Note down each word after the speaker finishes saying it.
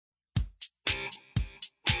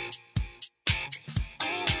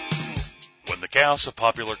chaos of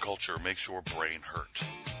popular culture makes your brain hurt.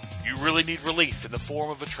 You really need relief in the form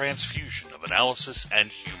of a transfusion of analysis and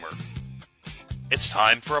humor. It's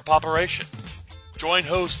time for a POPeration. Join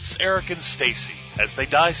hosts Eric and Stacey as they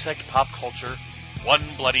dissect pop culture one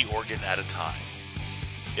bloody organ at a time.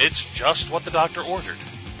 It's just what the doctor ordered.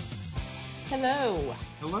 Hello.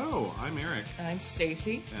 Hello, I'm Eric. I'm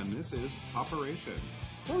Stacey. And this is POPeration.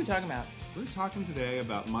 What are we talking about? We're talking today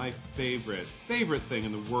about my favorite thing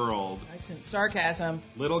in the world. I sense sarcasm.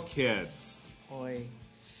 Little kids. Boy.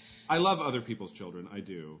 I love other people's children. I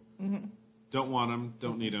do. Mm-hmm. Don't want them.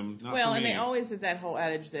 Don't need them. Not well, for and me. they always have that whole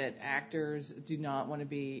adage that actors do not want to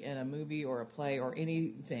be in a movie or a play or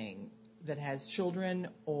anything that has children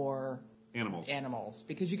or animals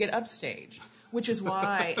because you get upstaged, which is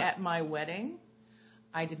why at my wedding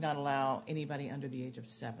I did not allow anybody under the age of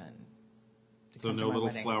 7. So no little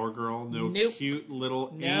wedding. Flower girl, no nope. cute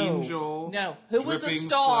little angel. No, who was the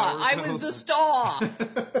star? I was the star.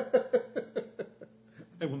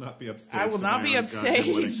 I will not be upstaged. I will not be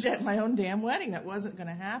upstaged at my own damn wedding. That wasn't going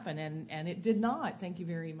to happen, and it did not. Thank you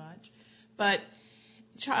very much. But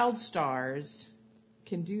child stars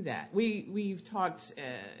can do that. We've talked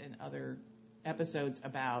in other episodes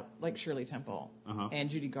about like Shirley Temple and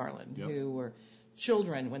Judy Garland, who were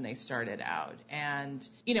children when they started out. And,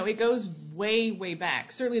 you know, it goes way, way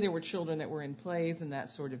back. Certainly there were children that were in plays and that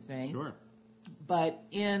sort of thing. Sure. But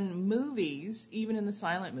in movies, even in the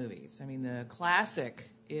silent movies, I mean, the classic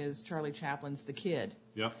is Charlie Chaplin's The Kid.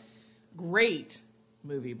 Yep. Great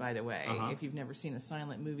movie, by the way. If you've never seen a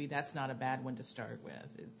silent movie, that's not a bad one to start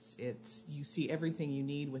with. It's you see everything you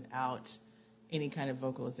need without any kind of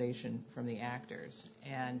vocalization from the actors.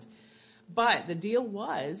 But the deal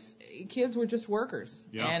was, kids were just workers.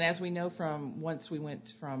 Yeah. And as we know from once we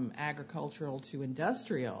went from agricultural to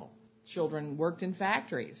industrial, children worked in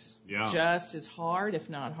factories. Yeah. Just as hard, if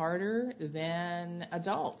not harder, than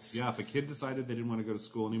adults. Yeah, if a kid decided they didn't want to go to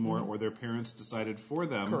school anymore or their parents decided for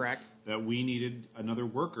them Correct. That we needed another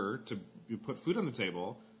worker to put food on the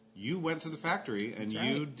table, you went to the factory and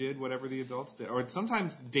you did whatever the adults did. Or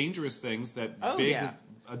sometimes dangerous things that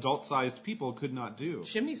adult-sized people could not do.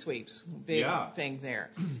 Chimney sweeps, big thing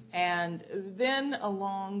there. And then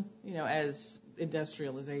along, you know, as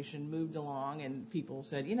industrialization moved along and people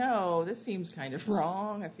said, you know, this seems kind of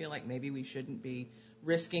wrong. I feel like maybe we shouldn't be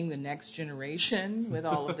risking the next generation with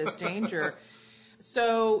all of this danger.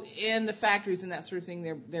 So in the factories and that sort of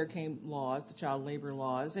thing, there came laws, the child labor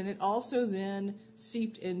laws, and it also then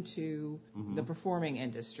seeped into the performing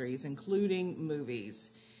industries, including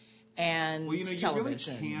movies and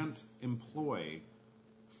television. You really can't employ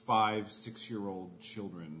 5-6-year-old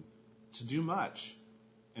children to do much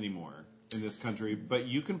anymore in this country, but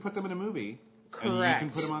you can put them in a movie. Correct. And you can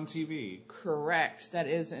put them on TV. Correct. That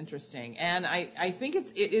is interesting. And I think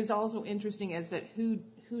it is also interesting as that who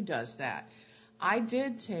does that. I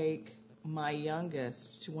did take my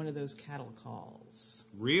youngest to one of those cattle calls.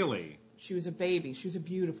 Really? She was a baby. She was a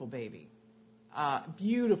beautiful baby.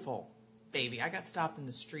 Beautiful baby. I got stopped in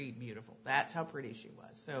the street. Beautiful. That's how pretty she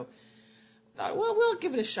was. So I thought, well, we'll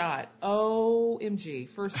give it a shot. OMG.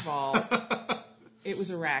 First of all, it was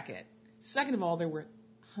a racket. Second of all, there were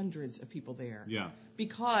hundreds of people there. Yeah.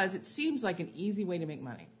 Because it seems like an easy way to make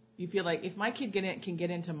money. You feel like if my kid can get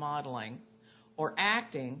into modeling or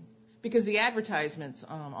acting, because the advertisements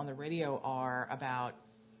on the radio are about,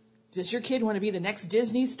 does your kid want to be the next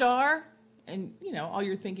Disney star? And, you know, all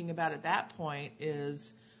you're thinking about at that point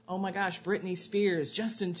is, oh, my gosh, Britney Spears,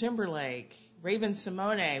 Justin Timberlake,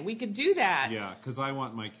 Raven-Symoné. We could do that. Yeah, because I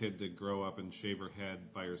want my kid to grow up and shave her head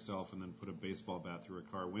by herself and then put a baseball bat through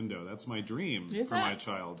a car window. That's my dream my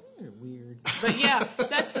child. You're weird. But, yeah,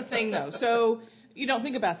 that's the thing, though. So you don't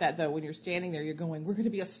think about that, though, when you're standing there. You're going, we're going to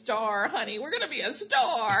be a star, honey. We're going to be a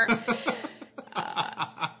star.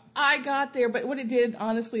 I got there, but what it did,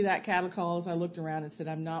 honestly, that cattle call is I looked around and said,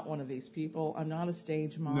 I'm not one of these people. I'm not a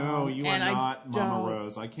stage mom. No, you are not Mama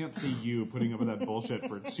Rose. I can't see you putting up with that bullshit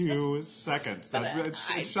for 2 seconds.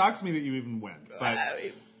 It shocks me that you even went. But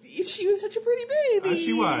she was such a pretty baby.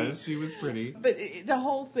 She was. She was pretty. But the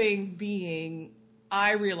whole thing being,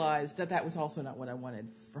 I realized that was also not what I wanted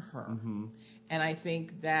for her. Mm-hmm. And I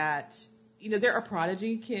think that, you know, there are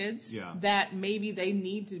prodigy kids that maybe they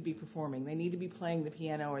need to be performing. They need to be playing the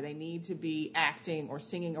piano, or they need to be acting or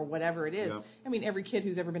singing or whatever it is. Yep. I mean, every kid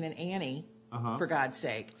who's ever been an Annie, for God's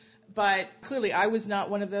sake. But clearly I was not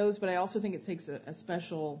one of those, but I also think it takes a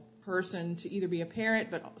special person to either be a parent,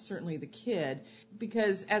 but certainly the kid.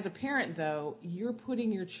 Because as a parent, though, you're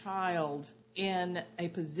putting your child in a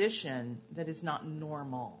position that is not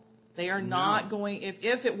normal. They are not going,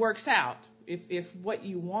 if it works out, if what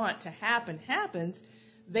you want to happen happens,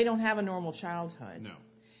 they don't have a normal childhood. No.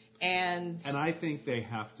 And I think they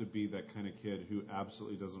have to be that kind of kid who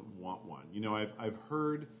absolutely doesn't want one. You know, I've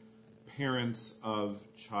heard parents of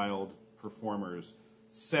child performers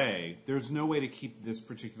say there's no way to keep this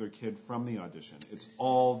particular kid from the audition. It's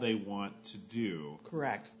all they want to do.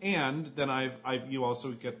 Correct. And then you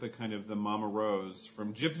also get the kind of the Mama Rose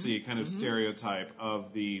from Gypsy kind of stereotype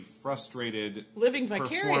of the frustrated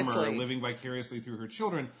performer living vicariously through her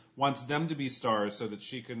children, wants them to be stars so that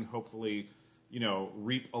she can hopefully, you know,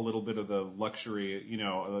 reap a little bit of the luxury, you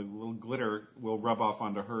know, a little glitter will rub off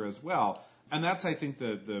onto her as well. And that's, I think,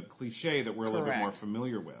 the cliche that we're a little bit more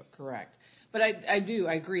familiar with. Correct. But I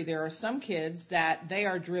agree. There are some kids that they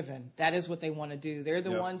are driven. That is what they want to do. They're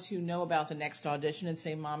the ones who know about the next audition and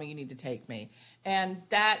say, Mommy, you need to take me. And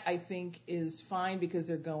that, I think, is fine because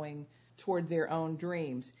they're going toward their own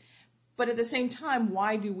dreams. But at the same time,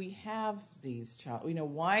 why do we have these child? You know,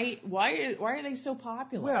 why are they so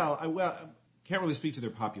popular? Well, I can't really speak to their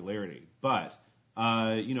popularity, but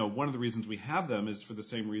you know, one of the reasons we have them is for the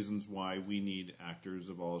same reasons why we need actors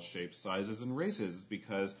of all shapes, sizes, and races,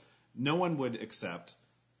 because no one would accept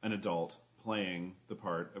an adult playing the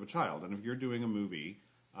part of a child. And if you're doing a movie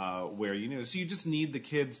where, you know, so you just need the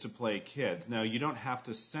kids to play kids. Now, you don't have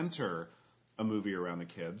to center a movie around the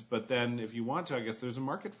kids, but then if you want to, I guess there's a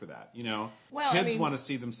market for that. You know, kids want to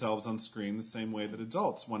see themselves on screen the same way that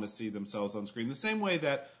adults want to see themselves on screen, the same way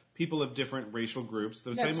that people of different racial groups,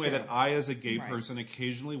 the same way that I, as a gay person,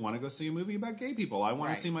 occasionally want to go see a movie about gay people. I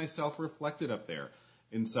want to see myself reflected up there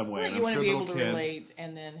in some way. Right, and you I'm want sure to be able to kids, relate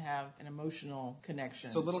and then have an emotional connection.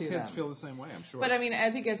 So little kids them. feel the same way, I'm sure. But I mean,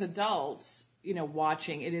 I think as adults, you know,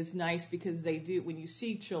 watching, it is nice because they do, when you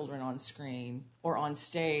see children on screen or on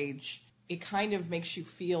stage, it kind of makes you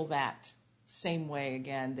feel that same way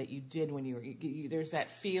again that you did when you were, there's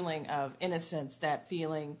that feeling of innocence, that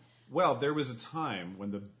feeling. Well, there was a time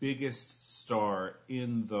when the biggest star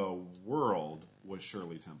in the world was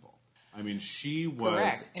Shirley Temple. I mean, she was...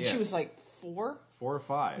 Correct. And she was like 4 or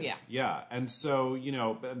 5. Yeah. Yeah. And so, you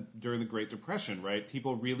know, during the Great Depression, right,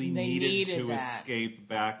 people really needed to escape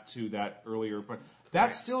back to that earlier point.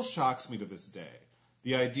 That still shocks me to this day.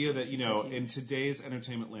 The idea that, you know, in today's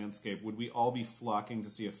entertainment landscape, would we all be flocking to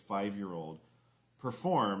see a 5-year-old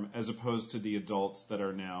perform as opposed to the adults that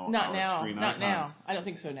are now screen icons? Not now. I don't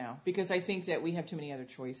think so now, because I think that we have too many other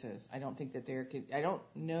choices. I don't think that I don't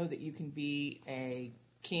know that you can be a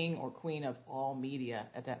king or queen of all media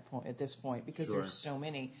at this point, because there's so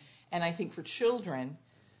many. And I think for children,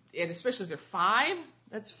 and especially if they're 5,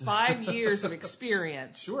 that's 5 years of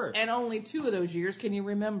experience. Sure. And only 2 of those years can you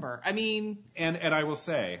remember. I mean... And I will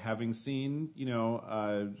say, having seen, you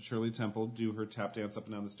know, Shirley Temple do her tap dance up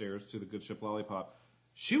and down the stairs to the Good Ship Lollipop,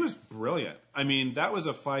 she was brilliant. I mean, that was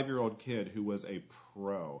a 5-year-old kid who was a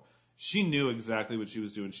pro. She knew exactly what she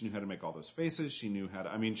was doing. She knew how to make all those faces. She knew how to...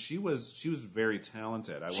 I mean, she was very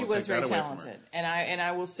talented. She was very talented. And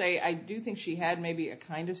I will say, I do think she had maybe a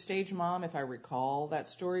kind of stage mom, if I recall that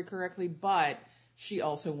story correctly, but... she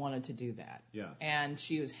also wanted to do that. Yeah. And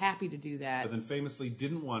she was happy to do that. But then famously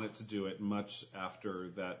didn't want it to do it much after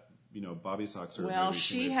that, you know, Bobby Sox surgery. Well,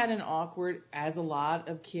 she had an awkward, as a lot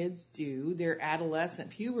of kids do, their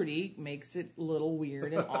adolescent puberty makes it a little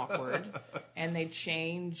weird and awkward. And they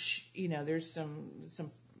change, you know, there's some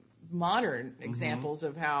modern examples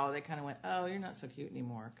of how they kind of went, oh, you're not so cute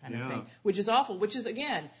anymore kind of thing. Which is awful, which is,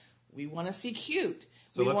 again, we want to see cute.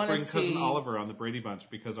 So let's bring Cousin Oliver on the Brady Bunch,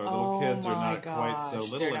 because our little kids are not quite so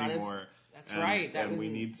little anymore. That's right. And we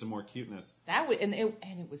need some more cuteness. And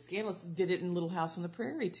it was scandalous. Did it in Little House on the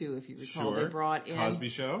Prairie, too, if you recall. Sure. They brought in Cosby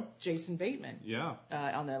Show? Jason Bateman. Yeah.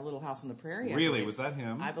 On the Little House on the Prairie. Really? Was that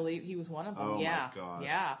him? I believe he was one of them. Oh, yeah. my gosh.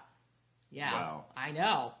 Yeah. Wow. I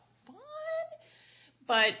know. Fun.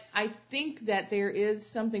 But I think that there is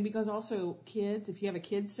something, because also kids, if you have a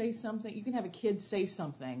kid say something, you can have a kid say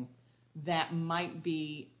something that might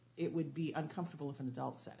be, it would be uncomfortable if an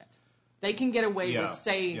adult said it. They can get away with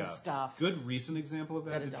saying stuff. Good recent example of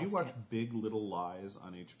that. Did you watch Big Little Lies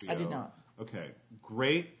on HBO? I did not. Okay.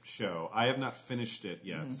 Great show. I have not finished it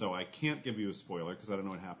yet, so I can't give you a spoiler because I don't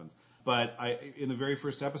know what happens. But in the very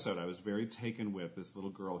first episode, I was very taken with this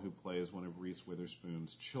little girl who plays one of Reese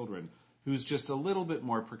Witherspoon's children, who's just a little bit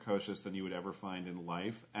more precocious than you would ever find in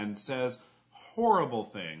life, and says horrible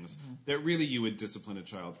things that really you would discipline a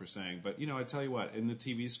child for saying. But, you know, I tell you what, in the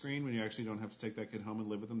TV screen, when you actually don't have to take that kid home and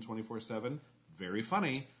live with them 24/7, very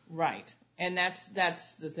funny. Right. And that's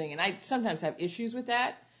the thing. And I sometimes have issues with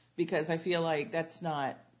that, because I feel like that's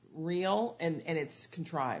not real and it's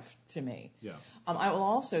contrived to me. Yeah. I will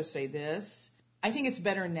also say this. I think it's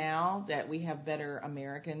better now that we have better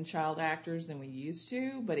American child actors than we used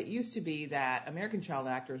to, but it used to be that American child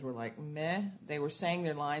actors were like, meh. They were saying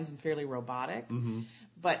their lines and fairly robotic. Mm-hmm.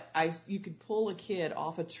 But you could pull a kid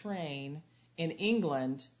off a train in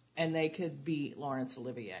England and they could be Laurence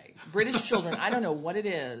Olivier. British children, I don't know what it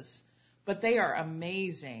is, but they are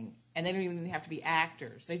amazing. And they don't even have to be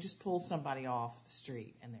actors. They just pull somebody off the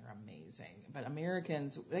street and they're amazing. But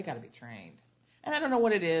Americans, they got to be trained. And I don't know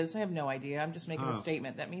what it is. I have no idea. I'm just making a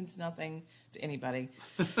statement. That means nothing to anybody.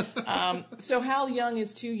 So how young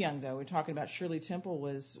is too young, though? We're talking about Shirley Temple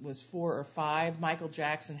was 4 or 5. Michael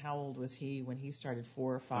Jackson, how old was he when he started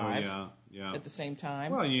 4 or 5? Oh, yeah. At the same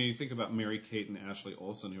time? Well, you think about Mary-Kate and Ashley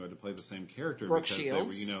Olsen, who had to play the same character. Brooke because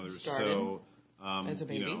Shields they were so... as a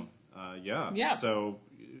baby. Yeah. So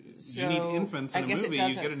you need infants in a movie,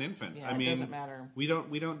 you get an infant. Yeah, it doesn't matter. We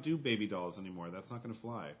don't do baby dolls anymore. That's not going to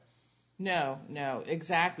fly. No,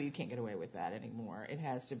 exactly. You can't get away with that anymore. It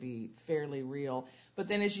has to be fairly real. But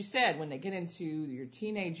then, as you said, when they get into your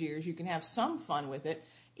teenage years, you can have some fun with it.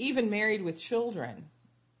 Even Married with Children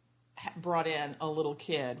brought in a little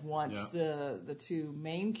kid once the 2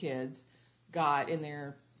 main kids got in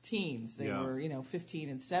their teens. They were, 15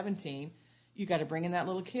 and 17. You got to bring in that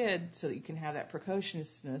little kid so that you can have that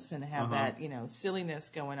precociousness and have that, silliness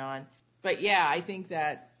going on. But yeah, I think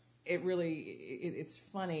that it's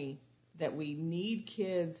funny that we need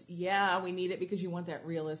kids. Yeah, we need it because you want that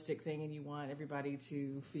realistic thing and you want everybody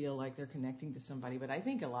to feel like they're connecting to somebody. But I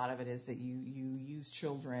think a lot of it is that you use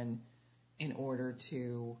children in order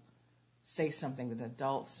to say something that an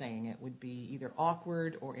adult saying it would be either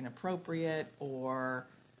awkward or inappropriate or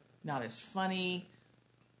not as funny,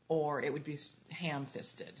 or it would be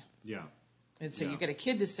ham-fisted. Yeah. And so you get a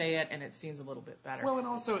kid to say it, and it seems a little bit better. Well, and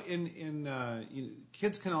also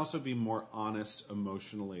kids can also be more honest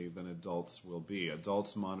emotionally than adults will be.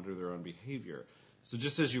 Adults monitor their own behavior. So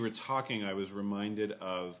just as you were talking, I was reminded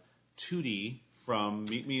of Tootie from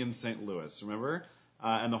Meet Me in St. Louis. Remember?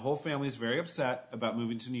 And the whole family is very upset about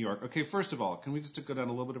moving to New York. Okay, first of all, can we just go down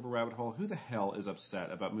a little bit of a rabbit hole? Who the hell is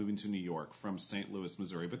upset about moving to New York from St. Louis,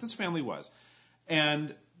 Missouri? But this family was.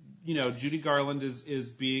 And Judy Garland is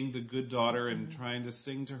being the good daughter and trying to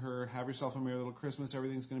sing to her, have yourself a merry little Christmas,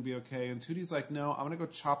 everything's going to be okay. And Tootie's like, no, I'm going to go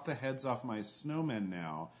chop the heads off my snowmen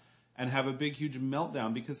now and have a big, huge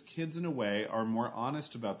meltdown because kids, in a way, are more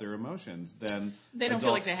honest about their emotions than they don't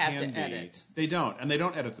feel like they have to edit. They don't, and they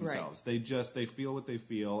don't edit themselves. Right. They feel what they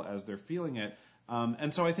feel as they're feeling it.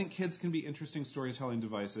 And so I think kids can be interesting storytelling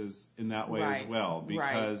devices in that way as well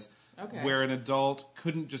because... Okay. Where an adult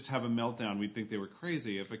couldn't just have a meltdown, we'd think they were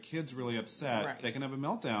crazy. If a kid's really upset, they can have a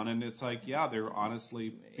meltdown, and it's like, they're honestly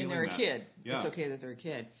feeling and they're that. A kid. Yeah. It's okay that they're a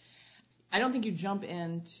kid. I don't think you jump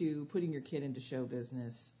into putting your kid into show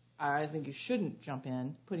business. I think you shouldn't jump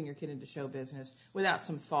in putting your kid into show business without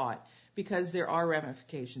some thought, because there are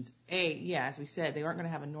ramifications. As we said, they aren't going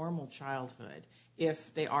to have a normal childhood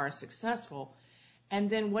if they are successful. And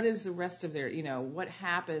then what is the rest of their, what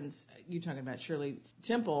happens? You're talking about Shirley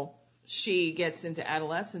Temple. She gets into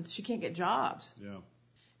adolescence, she can't get jobs. Yeah.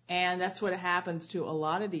 And that's what happens to a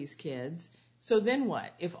lot of these kids. So then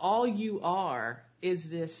what? If all you are is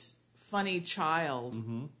this funny child,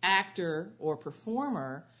 actor or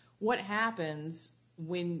performer, what happens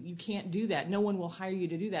when you can't do that? No one will hire you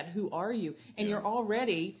to do that. Who are you? And you're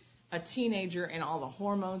already a teenager and all the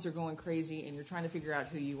hormones are going crazy and you're trying to figure out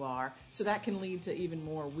who you are. So that can lead to even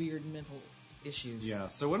more weird mental issues. Yeah,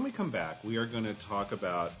 so when we come back, we are going to talk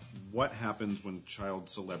about what happens when child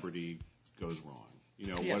celebrity goes wrong.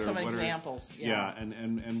 What some are examples.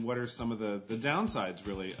 And what are some of the downsides,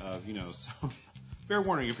 really, of, so fair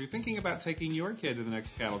warning, if you're thinking about taking your kid to the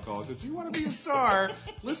next cattle call because you want to be a star,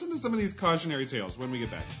 listen to some of these cautionary tales when we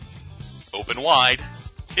get back. Open wide.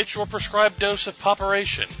 It's your prescribed dose of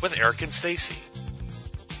POPeration with Eric and Stacey.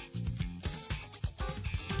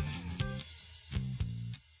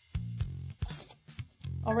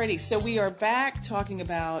 Alrighty, so we are back talking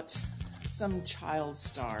about some child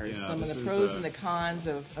stars, some of the pros and the cons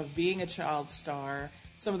of being a child star,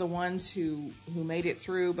 some of the ones who made it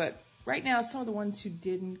through, but right now some of the ones who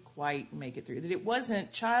didn't quite make it through. That it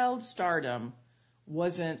wasn't, child stardom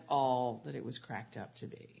wasn't all that it was cracked up to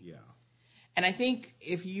be. Yeah. And I think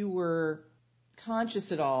if you were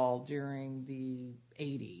conscious at all during the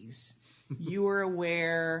 80s, you were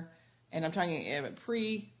aware, and I'm talking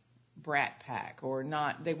pre-Brat Pack, or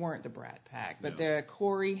not, they weren't the Brat Pack, but the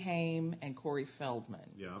Corey Haim and Corey Feldman.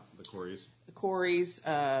 Yeah, the Coreys. The Coreys,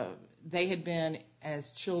 they had been,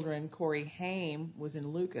 as children, Corey Haim was in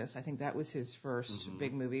Lucas. I think that was his first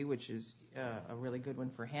big movie, which is a really good one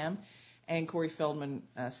for him. And Corey Feldman,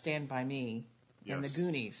 Stand By Me, and The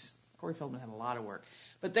Goonies. Corey Feldman had a lot of work.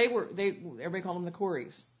 But everybody called them the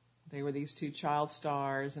Coreys. They were these two child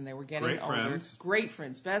stars, and they were getting older. Friends. Great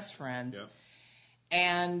friends, best friends. Yep.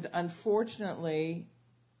 And unfortunately,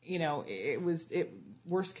 it was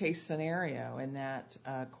worst case scenario in that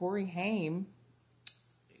Corey Haim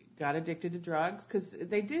got addicted to drugs, because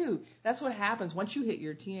they do. That's what happens once you hit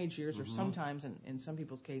your teenage years, or sometimes in some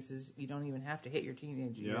people's cases, you don't even have to hit your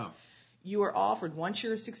teenage years. Yeah. You are offered, once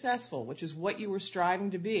you're successful, which is what you were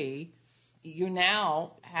striving to be, you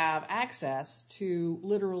now have access to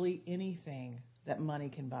literally anything that money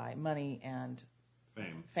can buy, money and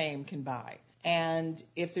fame can buy. And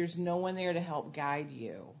if there's no one there to help guide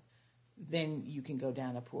you, then you can go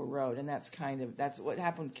down a poor road. And that's what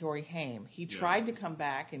happened with Corey Haim. He tried to come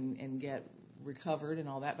back and get recovered and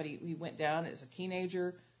all that, but he went down as a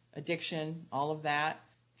teenager, addiction, all of that,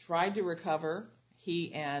 tried to recover.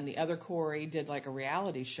 He and the other Corey did like a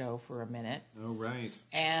reality show for a minute. Oh, right.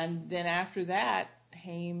 And then after that,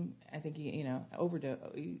 Haim, I think he, OD'd,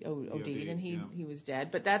 and he was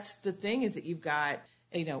dead. But that's the thing, is that you've got,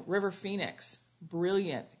 River Phoenix,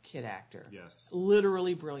 brilliant kid actor. Yes.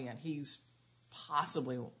 Literally brilliant. He's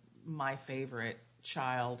possibly my favorite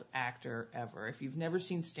child actor ever. If you've never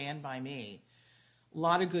seen Stand By Me, a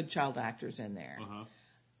lot of good child actors in there. Uh-huh.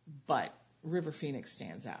 But River Phoenix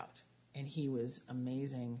stands out. And he was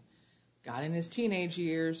amazing. Got in his teenage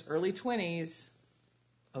years, early 20s,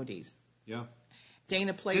 ODs. Yeah.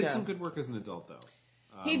 Dana Plato. Did some good work as an adult, though.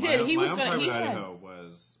 He did. He was going to.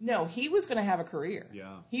 He was going to have a career.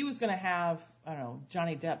 Yeah. He was going to have,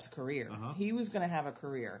 Johnny Depp's career. Uh-huh. He was going to have a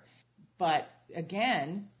career. But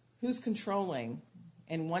again, who's controlling?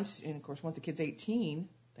 And of course, once the kid's 18,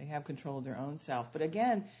 they have control of their own self. But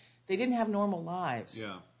again, they didn't have normal lives.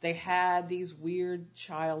 Yeah. They had these weird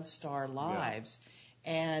child star lives.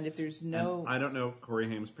 Yeah. And if there's no... And I don't know Corey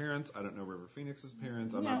Haim's parents. I don't know River Phoenix's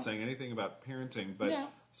parents. I'm not saying anything about parenting. But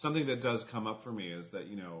something that does come up for me is that,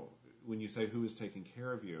 when you say who is taking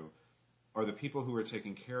care of you, are the people who are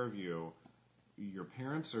taking care of you your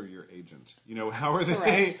parents or your agent? How are they...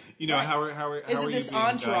 Correct. How are is it you this being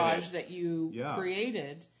entourage guided? that you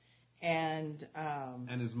created? And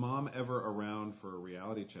is Mom ever around for a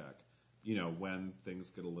reality check? When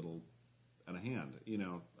things get a little out of hand.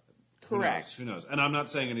 Correct. Who knows? And I'm not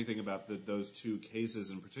saying anything about those two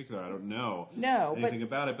cases in particular. I don't know anything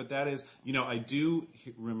about it. But that is, I do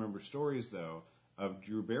remember stories though of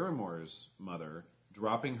Drew Barrymore's mother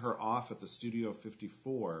dropping her off at the Studio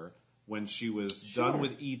 54 when she was done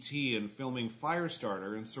with E.T. and filming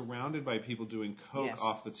Firestarter and surrounded by people doing coke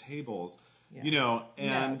off the tables. Yeah.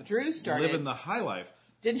 And Drew started living the high life.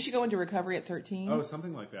 Didn't she go into recovery at 13? Oh,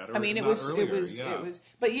 something like that. Or it was.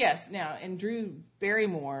 But yes, now, and Drew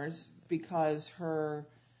Barrymore's, because her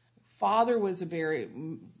father was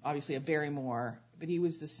obviously a Barrymore, but he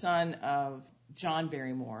was the son of John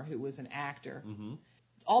Barrymore, who was an actor. Mm-hmm.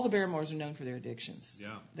 All the Barrymores are known for their addictions.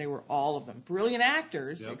 Yeah. They were all of them. Brilliant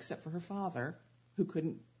actors, except for her father, who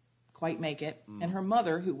couldn't quite make it, and her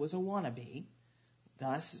mother, who was a wannabe.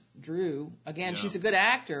 Thus, Drew, again, she's a good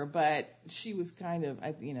actor, but she was kind of,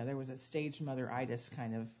 there was a stage mother-itis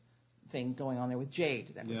kind of thing going on there with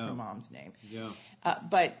Jade. That was her mom's name. Yeah.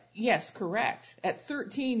 But, yes, correct. At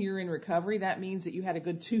 13, you're in recovery. That means that you had a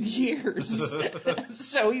good 2 years.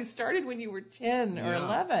 So you started when you were 10 or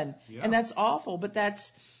 11. Yeah. And that's awful. But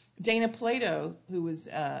that's Dana Plato, who was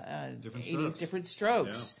Different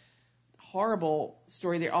Strokes. Yeah. Horrible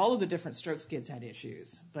story there. All of the Different Strokes kids had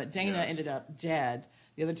issues, but Dana ended up dead.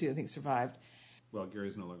 The other two, I think, survived. Well,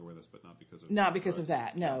 Gary's no longer with us, but not because of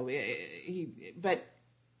that. No, but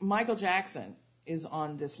Michael Jackson is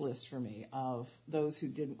on this list for me of those who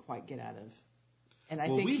didn't quite get out of. And I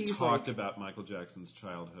think we've talked about Michael Jackson's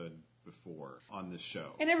childhood before on this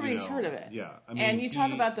show, and everybody's heard of it. Yeah, and you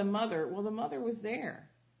talk about the mother. Well, the mother was there.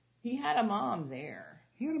 He had a mom there.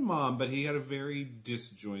 He had a mom, but he had a very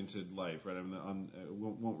disjointed life, right? I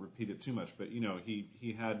won't repeat it too much, but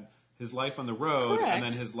he had his life on the road, and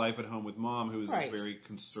then his life at home with Mom, who was this very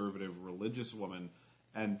conservative religious woman,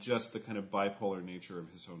 and just the kind of bipolar nature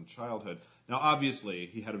of his own childhood. Now, obviously,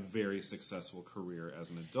 he had a very successful career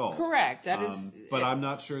as an adult. Correct. That is. But I'm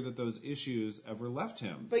not sure that those issues ever left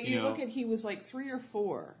him. But look at, he was like 3 or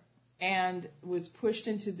 4, and was pushed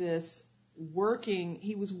into this working.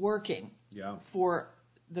 He was working for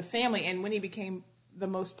the family, and when he became the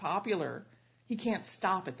most popular, he can't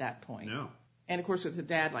stop at that point. No. And of course, with a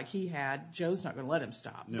dad like he had, Joe's not going to let him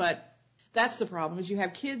stop. No. But that's the problem, is you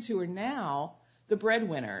have kids who are now the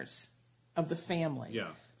breadwinners of the family. Yeah.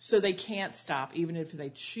 So they can't stop, even if they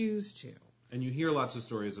choose to. And you hear lots of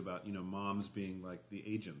stories about, moms being like the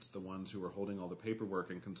agents, the ones who are holding all the paperwork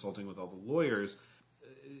and consulting with all the lawyers.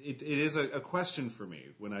 it is a question for me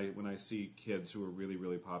when I see kids who are really,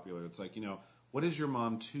 really popular. It's like, what is your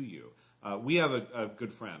mom to you? We have a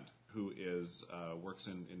good friend who works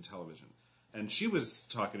in television. And she was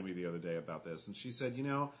talking to me the other day about this, and she said,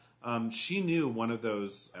 she knew one of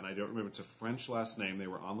those, and I don't remember, it's a French last name. They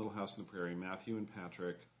were on Little House on the Prairie, Matthew and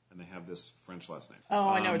Patrick, and they have this French last name. Oh,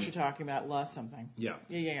 I know what you're talking about, La something. Yeah.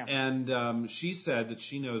 Yeah. And she said that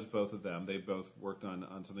she knows both of them. They both worked on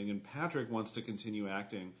something, and Patrick wants to continue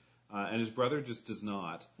acting, and his brother just does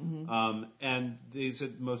not. Mm-hmm. And they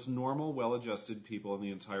said most normal, well-adjusted people in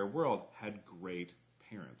the entire world had great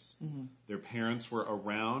parents. Mm-hmm. Their parents were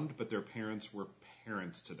around, but their parents were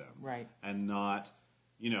parents to them. Right. And not,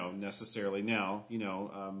 necessarily now,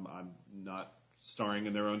 I'm not starring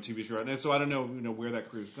in their own TV show right now, so I don't know, where that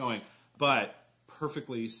career is going, but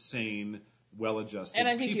perfectly sane, well-adjusted people.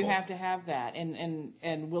 And I think you have to have that,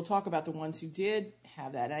 and we'll talk about the ones who did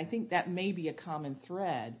have that, and I think that may be a common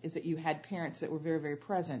thread, is that you had parents that were very, very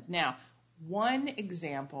present. Now, one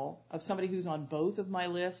example of somebody who's on both of my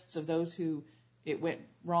lists of those who it went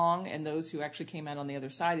wrong and those who actually came out on the other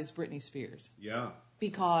side is Britney Spears. Yeah.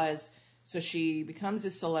 Because, so she becomes a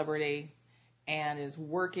celebrity and is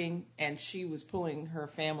working, and she was pulling her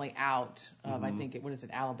family out of, I think,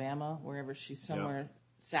 Alabama, wherever she's somewhere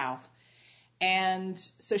south. And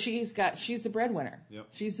so she's the breadwinner. Yep.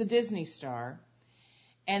 She's the Disney star.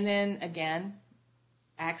 And then, again,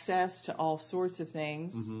 access to all sorts of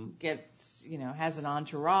things, gets, has an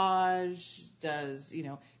entourage, does,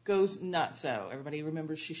 goes nuts. So everybody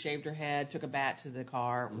remembers she shaved her head, took a bat to the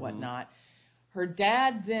car, whatnot. Her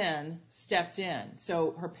dad then stepped in.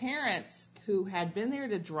 So her parents, who had been there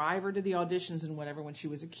to drive her to the auditions and whatever when she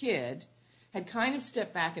was a kid, had kind of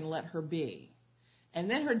stepped back and let her be. And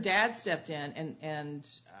then her dad stepped in, and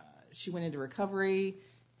she went into recovery,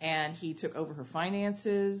 and he took over her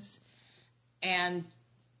finances. And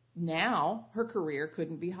now her career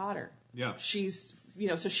couldn't be hotter. Yeah. She's,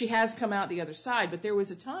 so she has come out the other side, but there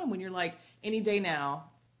was a time when you're like, any day now,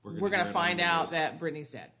 we're going to find out that Britney's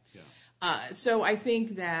dead. Yeah. So I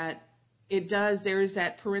think that there is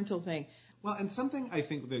that parental thing. Well, and something I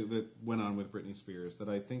think that went on with Britney Spears that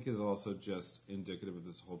I think is also just indicative of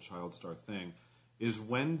this whole child star thing is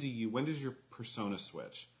when does your persona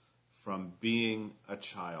switch from being a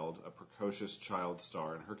child, a precocious child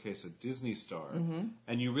star, in her case a Disney star,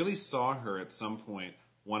 and you really saw her at some point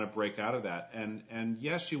want to break out of that, and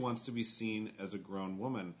yes, she wants to be seen as a grown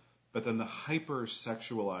woman, but then the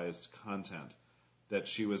hyper-sexualized content that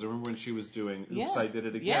she was, I remember when she was doing Oops, I Did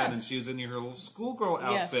It Again, and she was in her little schoolgirl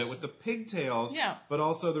outfit with the pigtails, but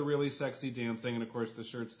also the really sexy dancing, and of course the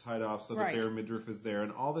shirt's tied off so the bare midriff is there,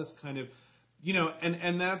 and all this kind of,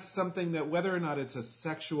 and that's something that whether or not it's a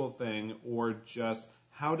sexual thing or just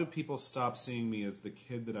how do people stop seeing me as the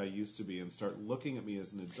kid that I used to be and start looking at me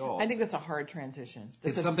as an adult? I think that's a hard transition.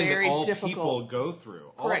 It's something that all people go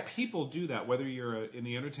through. Correct. All people do that, whether you're in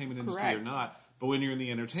the entertainment industry or not. But when you're in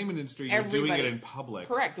the entertainment industry, you're doing it in public.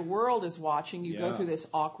 Correct. The world is watching. You go through this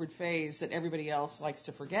awkward phase that everybody else likes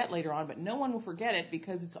to forget later on, but no one will forget it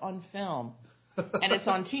because it's on film. And it's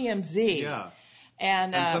on TMZ. Yeah.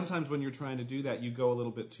 And sometimes when you're trying to do that, you go a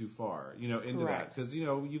little bit too far, into that. Because,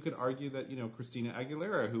 you could argue that, Christina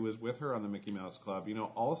Aguilera, who was with her on the Mickey Mouse Club,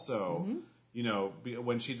 also,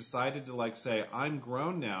 when she decided to, say, I'm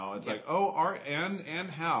grown now, it's like, oh,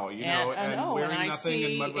 and how, and wearing nothing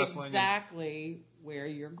and mud wrestling. Exactly where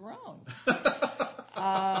you're grown.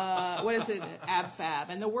 What is it?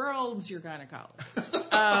 Ab-fab. And the world's your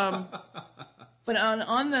gynecologist. But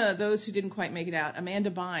on those who didn't quite make it out, Amanda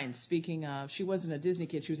Bynes, speaking of, she wasn't a Disney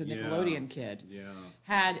kid, she was a Nickelodeon kid. Yeah.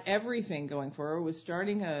 Had everything going for her, was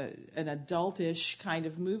starting an adultish kind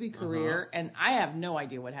of movie career, and I have no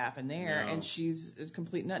idea what happened there, and she's a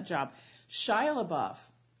complete nut job. Shia LaBeouf,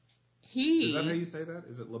 Is that how you say that?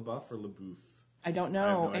 Is it LaBeouf or LaBeouf? I don't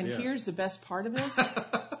know, and here's the best part of this.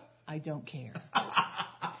 I don't care.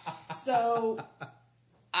 So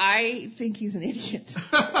I think he's an idiot.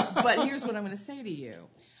 But here's what I'm going to say to you.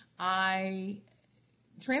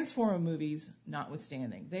 Transformer movies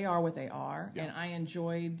notwithstanding, they are what they are, and I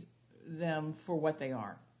enjoyed them for what they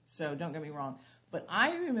are. So don't get me wrong. But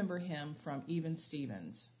I remember him from Even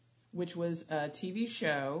Stevens, which was a TV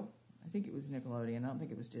show. I think it was Nickelodeon. I don't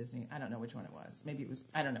think it was Disney. I don't know which one it was. Maybe it was.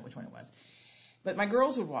 I don't know which one it was. But my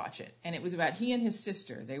girls would watch it, and it was about he and his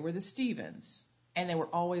sister. They were the Stevens, and they were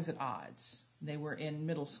always at odds. They were in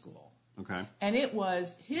middle school. Okay. And it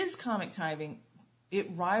was his comic timing.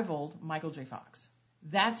 It rivaled Michael J. Fox.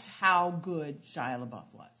 That's how good Shia LaBeouf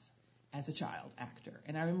was as a child actor.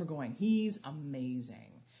 And I remember going, he's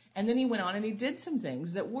amazing. And then he went on and he did some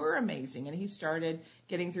things that were amazing. And he started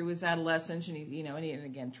getting through his adolescence, and and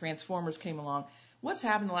again, Transformers came along. What's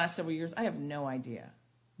happened the last several years? I have no idea.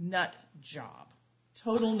 Nut job.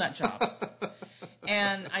 Total nut job.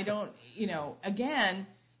 And I don't, again,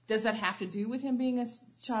 does that have to do with him being a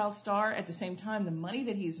child star? At the same time, the money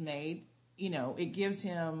that he's made, it gives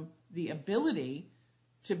him the ability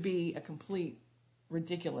to be a complete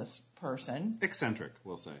ridiculous person. Eccentric,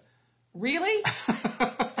 we'll say. Really?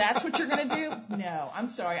 That's what you're going to do? No, I'm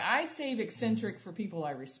sorry. I save eccentric for people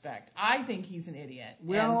I respect. I think he's an idiot.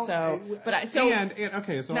 Well, so I'll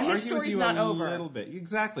argue with you a over. little bit.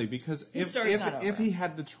 Exactly, because if he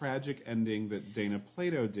had the tragic ending that Dana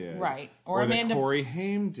Plato did, right, or that Corey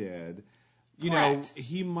Haim did,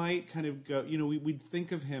 he might kind of go, we'd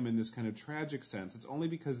think of him in this kind of tragic sense. It's only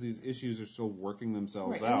because these issues are still working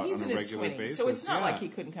themselves out on a regular basis. So it's not like he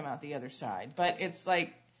couldn't come out the other side, but it's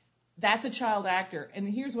like, that's a child actor. And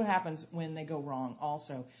here's what happens when they go wrong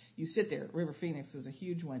also. You sit there, River Phoenix is a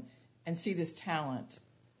huge one, and see this talent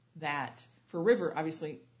that, for River,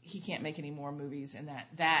 obviously, he can't make any more movies, and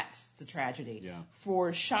that's the tragedy. Yeah.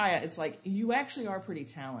 For Shia, it's like, you actually are pretty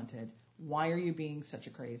talented. Why are you being such a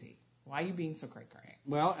crazy? Why are you being so cray-cray?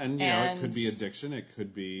 Well, and it could be addiction. It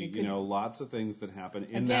could be, lots of things that happen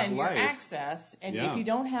in that life. Again, your access, and if you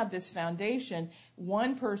don't have this foundation,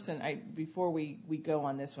 one person, before we go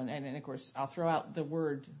on this one, and of course, I'll throw out the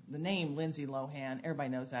name Lindsay Lohan. Everybody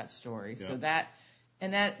knows that story. Yeah. So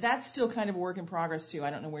that's still kind of a work in progress, too. I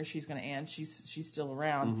don't know where she's going to end. She's still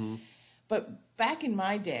around. Mm-hmm. But back in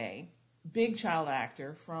my day, big child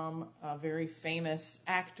actor from a very famous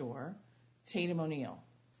actor, Tatum O'Neal.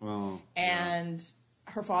 Oh, and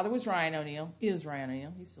her father was Ryan O'Neal. He's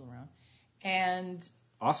still around. And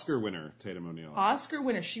Oscar winner, Tatum O'Neal. Oscar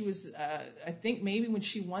winner. She was, I think maybe when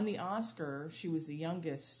she won the Oscar, she was the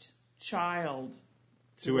youngest child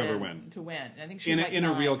to ever win. To win. I think she was in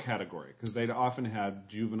a real category, because they'd often had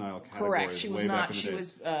juvenile categories. Correct. She was not. She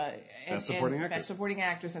was Best Supporting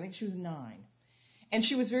Actress. I think she was 9. And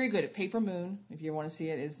she was very good at Paper Moon, if you want to see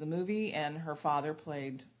it, is the movie, and her father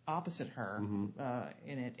played opposite her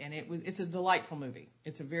in it, and it's a delightful movie.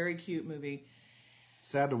 It's a very cute movie.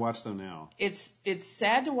 Sad to watch though now. It's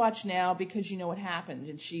sad to watch now because you know what happened.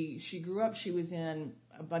 And she grew up. She was in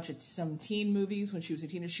a bunch of some teen movies when she was a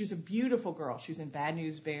teenager. She was a beautiful girl. She was in Bad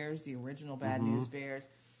News Bears, the original Bad News Bears.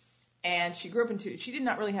 And she grew up she did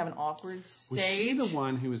not really have an awkward stage. Was she the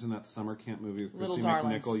one who was in that summer camp movie with Little Christy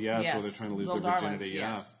McNichol? Yes, where they're trying to lose their virginity.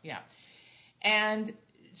 Yes. Yeah. And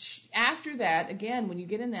after that, again, when you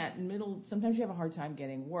get in that middle, sometimes you have a hard time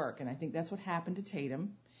getting work. And I think that's what happened to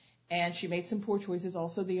Tatum. And she made some poor choices.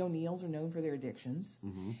 Also, the O'Neals are known for their addictions.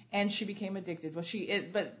 Mm-hmm. And she became addicted.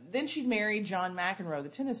 But then she married John McEnroe, the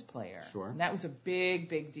tennis player. Sure. And that was a big,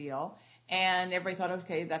 big deal. And everybody thought,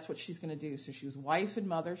 okay, that's what she's going to do. So she was wife and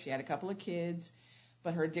mother. She had a couple of kids,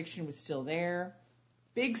 but her addiction was still there.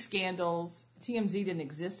 Big scandals. TMZ didn't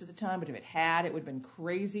exist at the time, but if it had, it would have been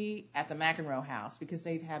crazy at the McEnroe house because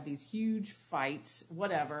they'd have these huge fights,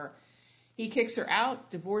 whatever. He kicks her out,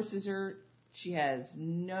 divorces her. She has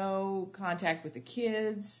no contact with the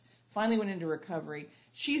kids. Finally went into recovery.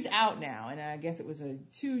 She's out now, and I guess it was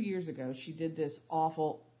 2 years ago. She did this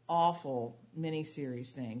awful, awful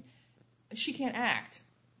miniseries thing. She can't act.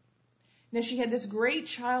 Now, she had this great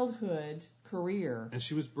childhood career. And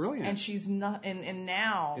she was brilliant. And she's not, and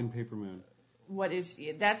now. In Paper Moon.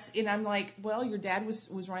 And I'm like, well, your dad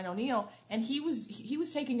was Ryan O'Neal, and he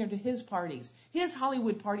was taking her to his parties, his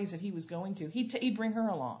Hollywood parties that he was going to. He'd bring her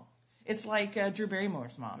along. It's like Drew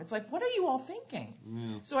Barrymore's mom. It's like, what are you all thinking?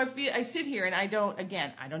 Yeah. So I sit here and I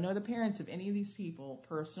don't know the parents of any of these people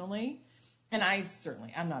personally, and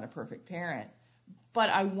I'm not a perfect parent. But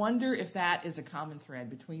I wonder if that is a common thread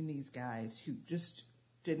between these guys who just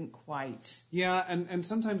didn't quite. Yeah, and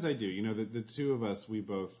sometimes I do. The two of us, we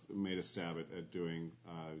both made a stab at doing,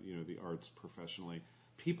 the arts professionally.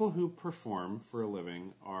 People who perform for a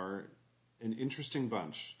living are an interesting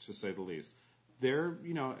bunch, to say the least. They're,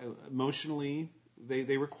 emotionally,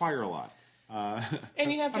 they require a lot.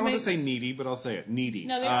 And you have to I don't want to say needy, but I'll say it, needy.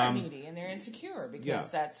 No, they are needy, and they're insecure because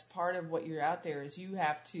that's part of what you're out there is you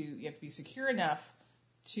have to be secure enough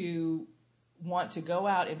to want to go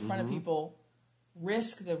out in front of people,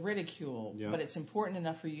 risk the ridicule, but it's important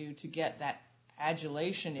enough for you to get that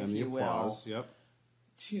adulation, if you applause, will,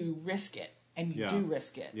 to risk it, and you do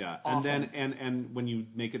risk it. Yeah, often. and when you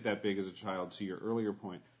make it that big as a child, to your earlier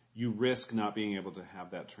point, you risk not being able to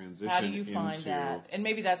have that transition. How do you find that? And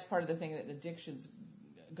maybe that's part of the thing that addictions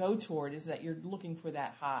go toward is that you're looking for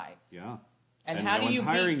that high. Yeah. And how do no you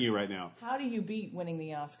one's hiring you right now? How do you beat winning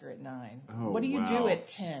the Oscar at 9? Oh, what do you do at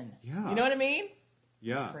 10? Yeah. You know what I mean?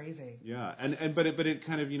 Yeah. It's crazy. Yeah. But it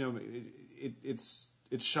kind of, it's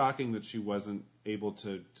shocking that she wasn't able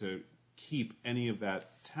to keep any of that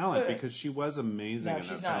talent because she was amazing in that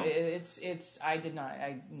film. No, she's not.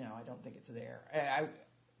 I don't think it's there.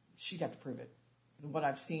 She'd have to prove it. What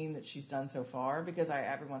I've seen that she's done so far, because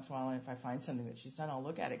every once in a while, if I find something that she's done, I'll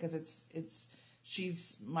look at it because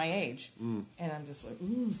she's my age, and I'm just like,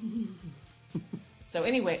 ooh. So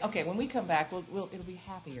anyway, okay, when we come back, it'll be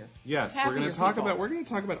happier. Yes, we're going to talk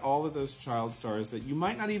about all of those child stars that you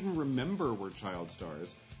might not even remember were child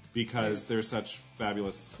stars because they're such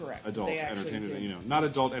fabulous adult entertainers. Not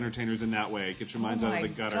adult entertainers in that way. Get your minds out of the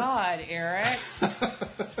gutter. Oh my God, Eric!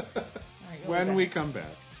 When we come back.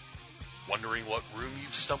 Wondering what room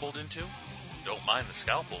you've stumbled into? Don't mind the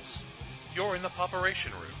scalpels. You're in the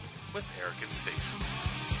POPeration room with Eric and Stacey.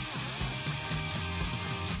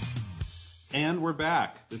 And we're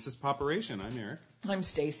back. This is POPeration. I'm Eric. I'm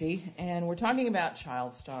Stacey, and we're talking about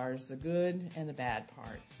child stars, the good and the bad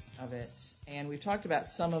parts of it. And we've talked about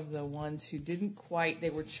some of the ones who didn't quite, they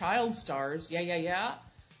were child stars,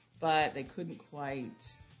 but they couldn't quite,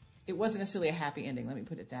 it wasn't necessarily a happy ending, let me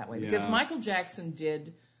put it that way. Because Michael Jackson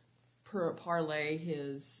did parlay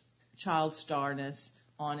his child starness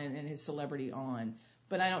on and his celebrity on.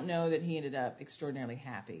 But I don't know that he ended up extraordinarily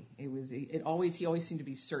happy. He always seemed to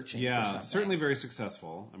be searching for something. Yeah, certainly very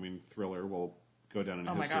successful. I mean, Thriller will go down in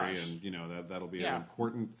history, and that'll be an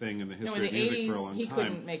important thing in the history of music for a long time. He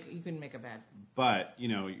couldn't make a bad. But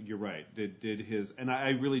you're right. Did his, and I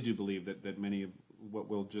really do believe that many of what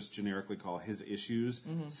we'll just generically call his issues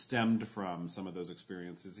stemmed from some of those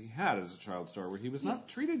experiences he had as a child star, where he was not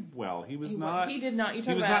treated well. He was not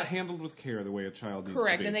handled with care the way a child needs to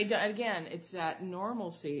be. Correct, and again, it's that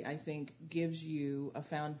normalcy, I think, gives you a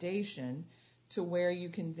foundation to where you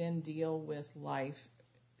can then deal with life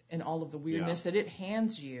and all of the weirdness that it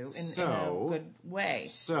hands you in a good way.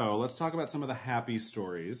 So let's talk about some of the happy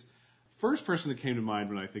stories. First person that came to mind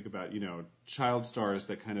when I think about, child stars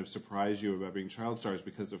that kind of surprise you about being child stars,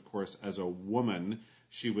 because, of course, as a woman,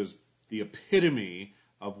 she was the epitome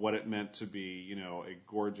of what it meant to be, a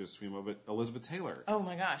gorgeous female. But Elizabeth Taylor. Oh,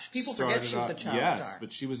 my gosh. People forget she was a child star. Yes,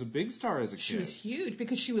 but she was a big star as a kid. She was huge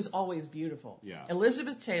because she was always beautiful. Yeah.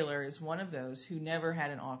 Elizabeth Taylor is one of those who never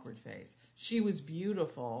had an awkward face. She was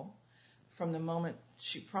beautiful from the moment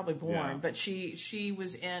she probably born, but she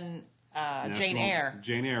was in... Jane Eyre.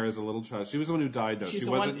 Jane Eyre is a little child. She was the one who died, though. She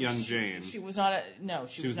wasn't young Jane. She was not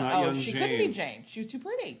she was not young Jane. She couldn't be Jane. She was too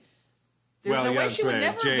pretty. There's no way she would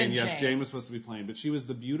never have been Jane. Yes, Jane was supposed to be plain, but she was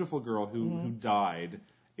the beautiful girl who died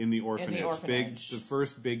in the orphanage. The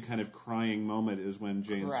first big kind of crying moment is when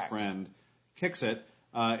Jane's friend kicks it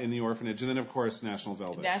in the orphanage. And then, of course, National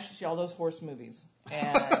Velvet. All those horse movies.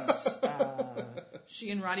 And she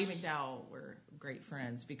and Roddy McDowell were great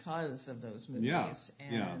friends because of those movies.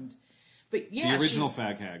 But the original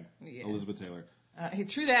fag hag, Elizabeth Taylor.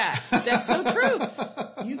 True that. That's so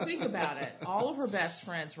true. You think about it. All of her best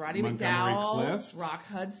friends, Roddy McDowell, Rock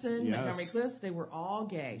Hudson, Montgomery Clift, they were all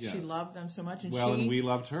gay. Yes. She loved them so much. And we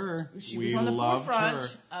loved her. She was on the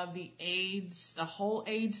forefront of the whole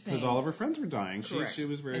AIDS thing. Because all of her friends were dying. She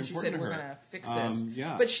was very important to her. And she said, we're going to fix this.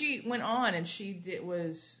 But she went on and she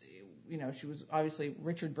was obviously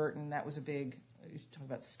Richard Burton. That was a big, you talk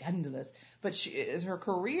about scandalous. But as her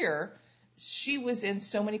career... She was in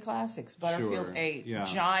so many classics. Butterfield 8,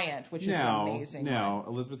 Giant, which is an amazing one. Now,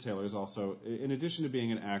 Elizabeth Taylor is also, in addition to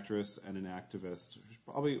being an actress and an activist, she's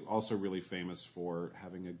probably also really famous for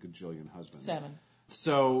having a gajillion husbands. 7.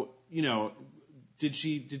 So, did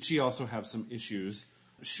she also have some issues?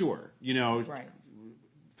 Sure. Right.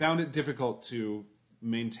 Found it difficult to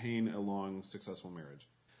maintain a long, successful marriage.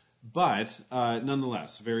 But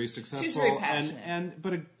nonetheless, very successful. She's very passionate.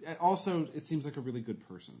 But also, it seems like a really good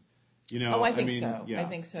person. I think so. Yeah. I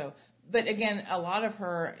think so. But again, a lot of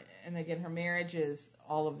her, and again, her marriages,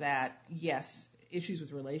 all of that, yes, issues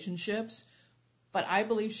with relationships. But I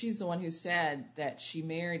believe she's the one who said that she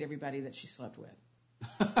married everybody that she slept with.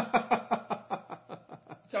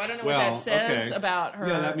 So I don't know what that says about her.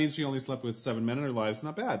 Yeah, that means she only slept with 7 men in her life.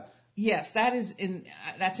 Not bad. Yes,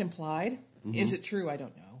 that's implied. Mm-hmm. Is it true? I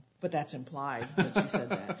don't know. But that's implied that she said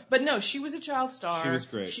that. But no, she was a child star. She was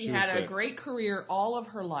great. She had a great career all of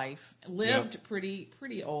her life. Lived pretty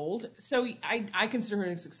old. So I consider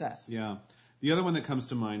her a success. Yeah. The other one that comes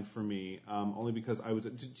to mind for me, only because I was.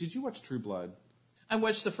 Did you watch True Blood? I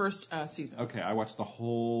watched the first season. Okay, I watched the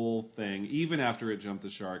whole thing, even after it jumped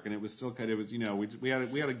the shark, and it was still kind of, we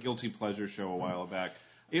had a guilty pleasure show a while back.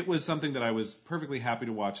 It was something that I was perfectly happy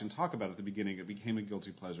to watch and talk about at the beginning. It became a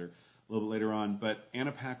guilty pleasure. a little bit later on. But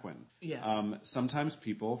Anna Paquin. Yes. Sometimes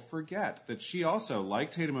people forget that she also,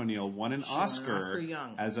 like Tatum O'Neal, won an Oscar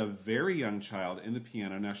as a very young child in The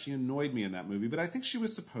Piano. Now, she annoyed me in that movie, but I think she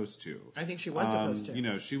was supposed to. I think she was supposed to. You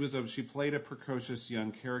know, she played a precocious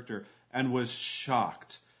young character and was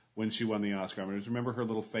shocked when she won the Oscar. I mean, I just remember her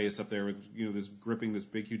little face up there with, you know, this gripping this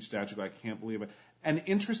big, huge statue. I can't believe it. And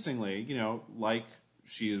interestingly, you know, like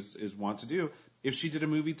she is wont to do, if she did a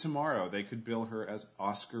movie tomorrow, they could bill her as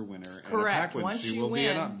Oscar winner. Correct. Anna Paquin. Once she you will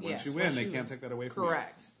win, be once you win, they can't take that away from you.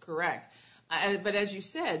 Correct. But as you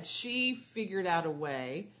said, she figured out a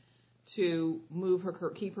way to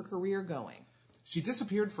keep her career going. She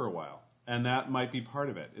disappeared for a while, and that might be part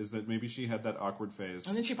of it. Is that maybe she had that awkward phase?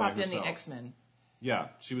 And then she popped in the X-Men. Yeah,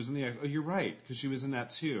 she was in the. Oh, you're right, because she was in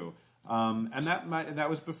that too. And that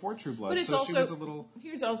was before True Blood. But it's so also, she was a little.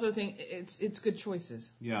 Here's also the thing: it's good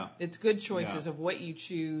choices. Yeah. It's good choices of what you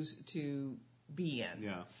choose to be in.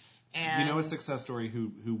 Yeah. And you know a success story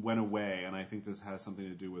who went away, and I think this has something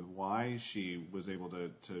to do with why she was able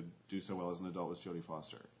to do so well as an adult, was Jodie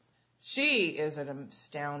Foster. She is an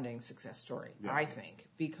astounding success story, I think,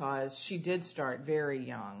 because she did start very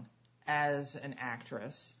young as an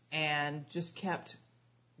actress and just kept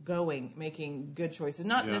going, making good choices.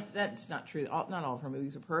 That's not true. Not all of her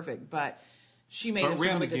movies are perfect, but she made some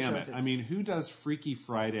really good choices. I mean, who does Freaky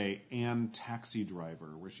Friday and Taxi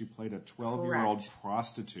Driver, where she played a 12-year-old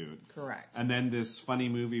prostitute? Correct. And then this funny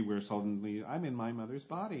movie where suddenly I'm in my mother's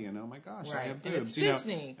body, and oh my gosh, I have boobs. And it's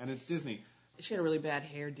Disney. And it's Disney. She had a really bad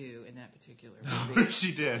hairdo in that particular movie.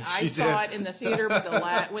 She did. I saw it in the theater,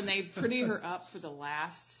 but when they prettied her up for the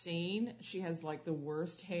last scene, she has like the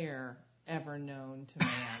worst hair ever known to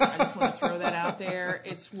man. I just want to throw that out there.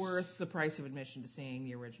 It's worth the price of admission to seeing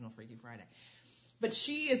the original Freaky Friday. But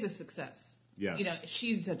she is a success. Yes. You know,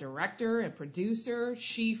 she's a director and producer.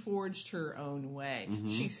 She forged her own way. Mm-hmm.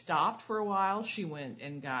 She stopped for a while. She went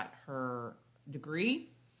and got her degree.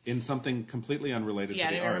 In something completely unrelated to the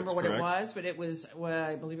arts, I don't remember what correct? it was, but it was,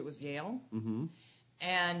 I believe it was Yale. Mm-hmm.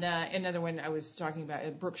 And another one I was talking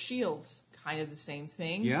about, Brooke Shields, kind of the same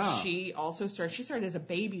thing. Yeah. She started as a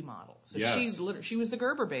baby model. So she was the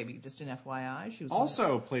Gerber baby, just an FYI. She was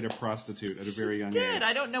also played a prostitute at a very young age.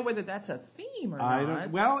 I don't know whether that's a theme or not.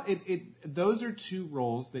 Well, those are two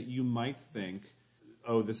roles that you might think,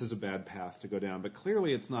 oh, this is a bad path to go down. But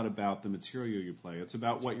clearly it's not about the material you play. It's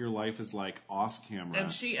about what your life is like off camera.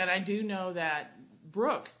 And I do know that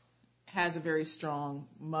Brooke has a very strong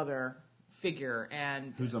mother figure.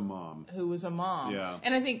 Who was a mom. Yeah.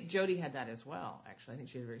 And I think Jodie had that as well, actually. I think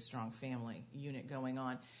she had a very strong family unit going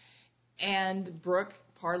on. And Brooke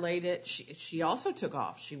parlayed it. She also took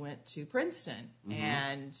off. She went to Princeton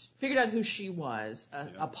and figured out who she was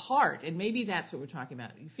apart. And maybe that's what we're talking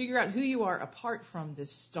about. You figure out who you are apart from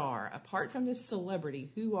this star, apart from this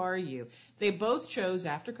celebrity. Who are you? They both chose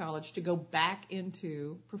after college to go back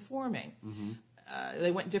into performing.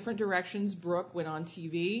 They went different directions. Brooke went on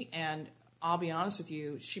TV, and I'll be honest with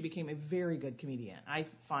you, she became a very good comedian. I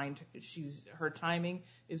find her timing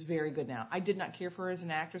is very good now. I did not care for her as an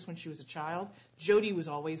actress when she was a child. Jodie was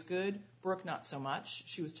always good. Brooke, not so much.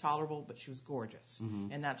 She was tolerable, but she was gorgeous,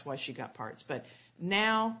 and that's why she got parts. But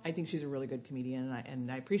now I think she's a really good comedian,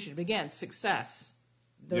 and I appreciate it. But again, success.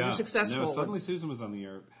 Those are successful. No, Suddenly Susan was on the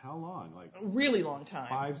air. How long? Like a really long time.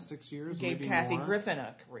 5-6 years. Gave maybe Kathy more? Griffin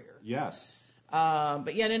a career. Yes.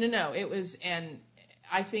 But yeah, no. It was, and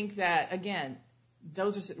I think that, again,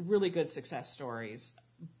 those are really good success stories,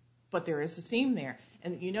 but there is a theme there.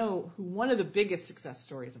 And you know, one of the biggest success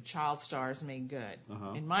stories of child stars made good,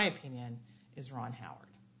 in my opinion, is Ron Howard.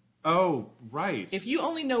 Oh, right. If you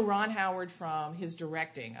only know Ron Howard from his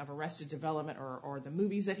directing of Arrested Development or the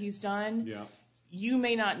movies that he's done, you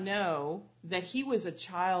may not know that he was a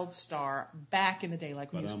child star back in the day,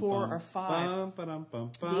 like when he was 4 or 5. The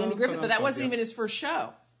Andy Griffith, but that wasn't even his first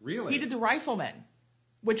show. Really? He did The Rifleman,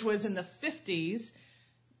 which was in the 50s.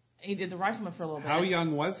 He did The Rifleman for a little bit. How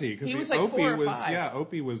young was he? He was like Opie 4 or 5. Yeah,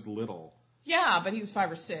 Opie was little. Yeah, but he was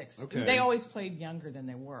 5 or 6. Okay. They always played younger than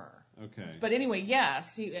they were. Okay. But anyway,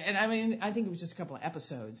 yes. I think it was just a couple of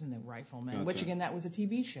episodes in The Rifleman, which, again, that was a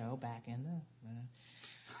TV show back in the...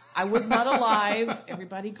 I was not alive.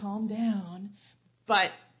 Everybody calm down.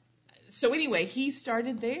 But, so anyway, he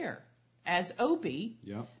started there as Opie.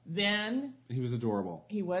 Yep. Then... He was adorable.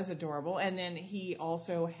 And then he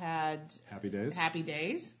also had... Happy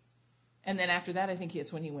Days. And then after that, I think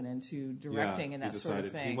it's when he went into directing and that sort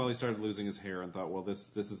of thing. Well, he started losing his hair and thought, well,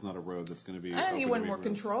 this is not a road that's going to be... I think he wanted more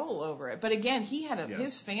control over it. But again, he had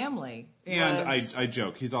his family. And I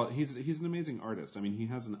joke. He's an amazing artist. I mean, he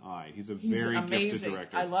has an eye. He's a very gifted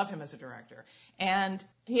director. I love him as a director. And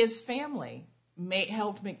his family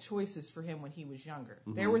helped make choices for him when he was younger.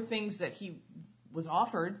 There were things that he was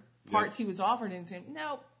offered, parts he was offered, and saying,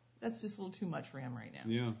 no, that's just a little too much for him right now.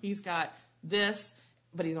 Yeah. He's got this,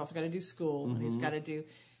 but he's also got to do school, and he's got to do.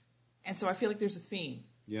 And so I feel like there's a theme.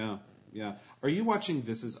 Yeah, yeah. Are you watching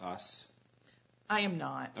This Is Us? I am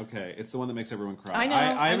not. Okay, it's the one that makes everyone cry. I know,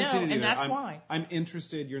 I haven't seen it either. And that's why. I'm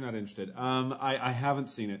interested. You're not interested. I haven't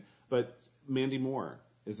seen it, but Mandy Moore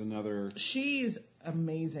is another. She's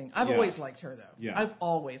amazing. I've always liked her, though. Yeah. I've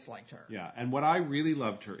always liked her. Yeah, and what I really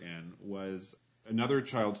loved her in was another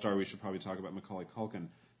child star we should probably talk about, Macaulay Culkin.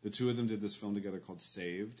 The two of them did this film together called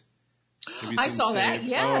Saved. Have you I seen saw Saved? that,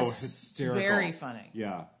 yes. Oh, hysterical. Very funny.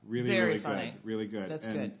 Yeah, really, Very really funny. good. Really good. That's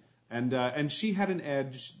good. And she had an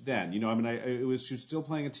edge then. You know, I mean, she was still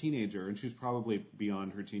playing a teenager, and she was probably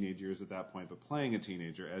beyond her teenage years at that point, but playing a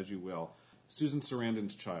teenager, as you will. Susan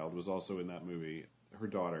Sarandon's child was also in that movie, her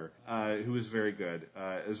daughter, who was very good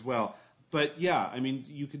as well. But yeah, I mean,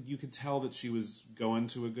 you could tell that she was going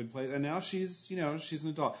to a good place, and now she's an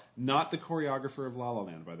adult. Not the choreographer of La La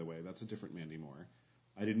Land, by the way. That's a different Mandy Moore.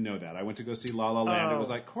 I didn't know that. I went to go see La La Land. It was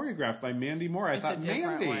like choreographed by Mandy Moore. I thought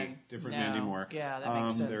Mandy, different Mandy Moore. Yeah, that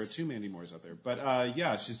makes sense. There are two Mandy Moores out there, but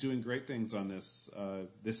yeah, she's doing great things on this.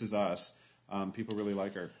 This Is Us. People really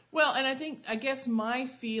like her. Well, and I guess my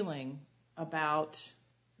feeling about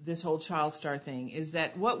this whole child star thing is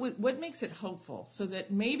that what makes it hopeful, so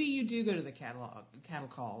that maybe you do go to the cattle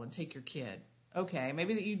call and take your kid. Okay,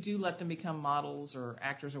 maybe that you do let them become models or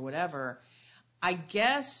actors or whatever. I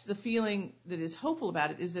guess the feeling that is hopeful about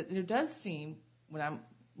it is that there does seem, when I'm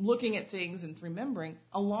looking at things and remembering,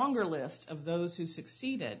 a longer list of those who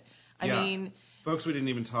succeeded. I mean, folks, we didn't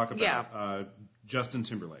even talk about Justin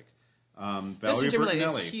Timberlake, Justin Valerie Timberlake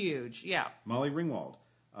Bertinelli, is huge. Yeah, Molly Ringwald,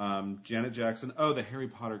 Janet Jackson. Oh, the Harry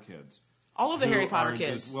Potter kids. All of the Harry Potter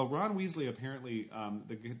kids. Well, Ron Weasley apparently,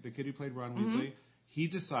 the kid who played Ron Weasley, he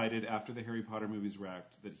decided after the Harry Potter movies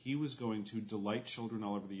wrapped that he was going to delight children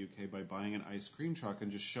all over the UK by buying an ice cream truck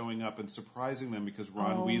and just showing up and surprising them because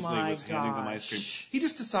Ron Weasley was handing them ice cream. He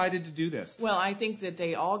just decided to do this. Well, I think that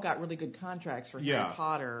they all got really good contracts for Harry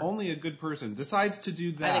Potter. Only a good person decides to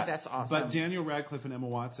do that. I think that's awesome. But Daniel Radcliffe and Emma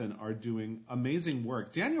Watson are doing amazing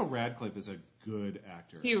work. Daniel Radcliffe is a good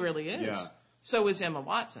actor. He really is. Yeah. So is Emma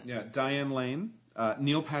Watson. Yeah. Diane Lane,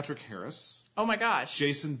 Neil Patrick Harris. Oh my gosh.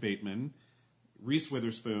 Jason Bateman. Reese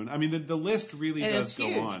Witherspoon. I mean, the list really does go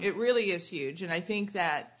on. It really is huge. And I think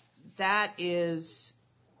that is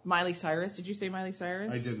Miley Cyrus. Did you say Miley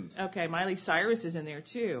Cyrus? I didn't. Okay, Miley Cyrus is in there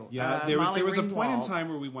too. Yeah, there was a point in time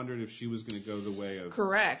where we wondered if she was going to go the way of...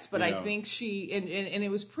 Correct, but I think she... And it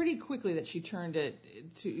was pretty quickly that she turned it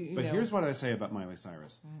to... But here's what I say about Miley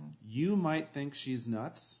Cyrus. You might think she's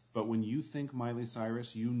nuts, but when you think Miley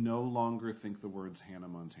Cyrus, you no longer think the words Hannah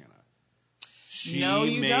Montana. She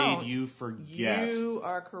made you forget. You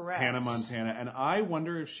are correct. Hannah Montana. And I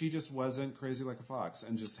wonder if she just wasn't crazy like a fox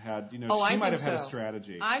and just had, she might have had a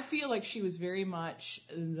strategy. I feel like she was very much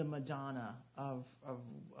the Madonna of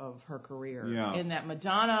her career. Yeah. In that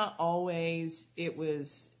Madonna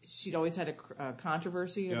she'd always had a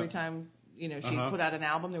controversy every time, she put out an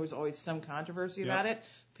album. There was always some controversy about it.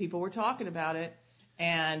 People were talking about it.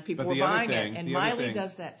 And people were buying it. And Miley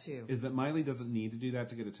does that too. Is that Miley doesn't need to do that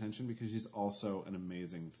to get attention because she's also an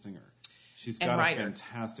amazing singer. She's got a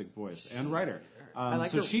fantastic voice and writer.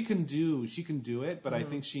 So she can do it, but I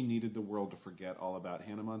think she needed the world to forget all about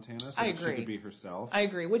Hannah Montana so that she could be herself. I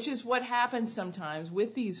agree, which is what happens sometimes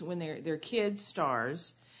with these when they're kid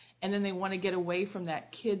stars, and then they want to get away from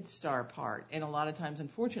that kid star part. And a lot of times,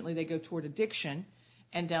 unfortunately, they go toward addiction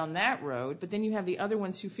and down that road, but then you have the other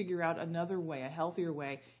ones who figure out another way, a healthier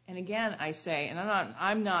way. And again, I say, and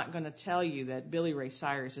I'm not going to tell you that Billy Ray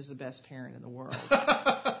Cyrus is the best parent in the world.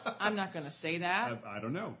 I'm not going to say that. I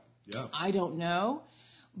don't know. Yeah. I don't know.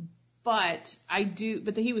 But I do,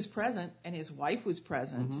 but he was present and his wife was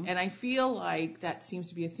present. And I feel like that seems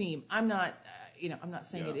to be a theme. I'm not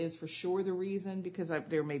saying it is for sure the reason, because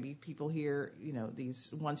there may be people here,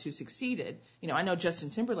 these ones who succeeded. I know Justin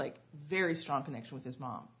Timberlake, very strong connection with his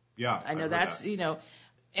mom. Yeah. I know that's,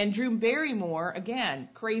 and Drew Barrymore, again,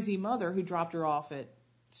 crazy mother who dropped her off at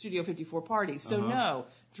Studio 54 parties. So no,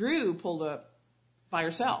 Drew pulled up by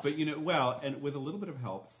herself. But, and with a little bit of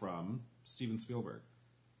help from Steven Spielberg,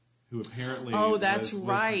 who apparently was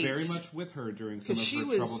very much with her during some of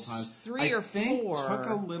her troubled times. 3 or 4. I think took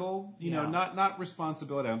a little, not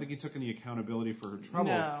responsibility. I don't think he took any accountability for her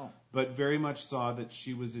troubles, but very much saw that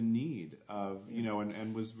she was in need of,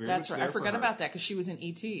 and was very That's much right. there I forgot for her. about that because she was in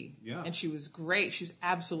E.T. Yeah. And she was great. She was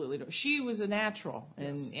absolutely, she was a natural.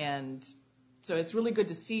 Yes. And So it's really good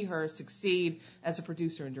to see her succeed as a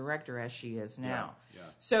producer and director as she is now. Yeah.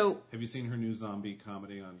 So have you seen her new zombie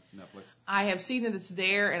comedy on Netflix? I have seen that it's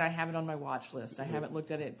there, and I have it on my watch list. I haven't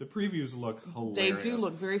looked at it. The previews look hilarious. They do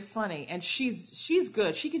look very funny, and she's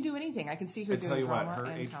good. She can do anything. I can see her doing drama. I tell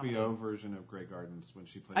you what, her HBO comedy. version of Grey Gardens when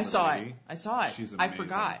she played. I saw it. She's amazing. I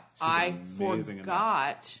forgot. I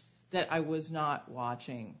forgot that I was not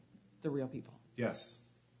watching The Real People. Yes.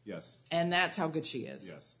 And that's how good she is.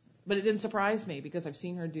 Yes. But it didn't surprise me because I've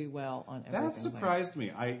seen her do well on everything. That surprised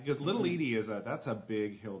me. Little Edie that's a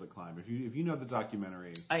big hill to climb. If you know the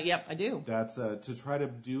documentary. Yep, I do. That's to try to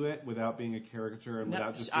do it without being a caricature and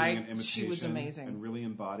without just doing an imitation. She was amazing. And really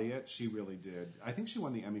embody it. She really did. I think she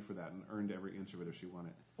won the Emmy for that and earned every inch of it if she won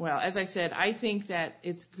it. Well, as I said, I think that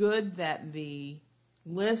it's good that the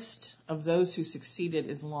list of those who succeeded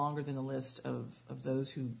is longer than the list of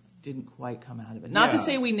those who didn't quite come out of it. Not to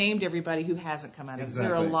say we named everybody who hasn't come out of it.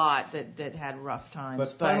 There are a lot that had rough times.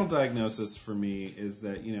 But Final Diagnosis for me is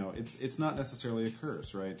that, it's not necessarily a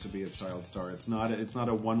curse, right, to be a child star. It's not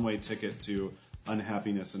a one-way ticket to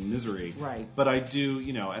unhappiness and misery. Right. But I do,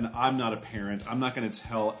 and I'm not a parent. I'm not going to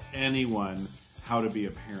tell anyone how to be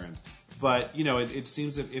a parent. But, it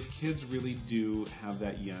seems that if kids really do have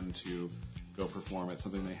that yen to go perform at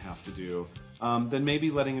something they have to do, then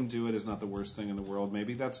maybe letting them do it is not the worst thing in the world.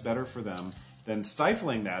 Maybe that's better for them than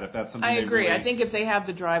stifling that if that's something I agree. Really... I think if they have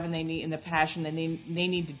the drive and they need and the passion, then they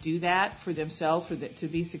need to do that for themselves to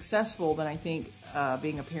be successful. Then I think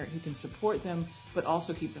being a parent who can support them but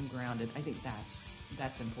also keep them grounded, I think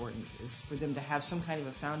that's important, is for them to have some kind of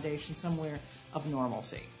a foundation somewhere of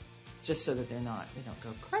normalcy, just so that they don't go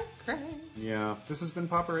cray. Yeah, this has been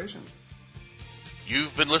POPeration.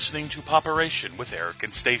 You've been listening to POPeration with Eric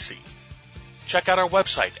and Stacey. Check out our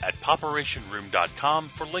website at poperationroom.com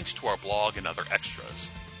for links to our blog and other extras.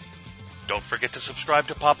 Don't forget to subscribe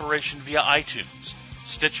to POPeration via iTunes,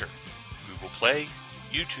 Stitcher, Google Play,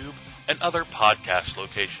 YouTube, and other podcast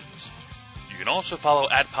locations. You can also follow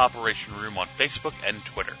at POPeration Room on Facebook and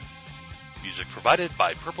Twitter. Music provided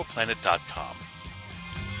by purpleplanet.com.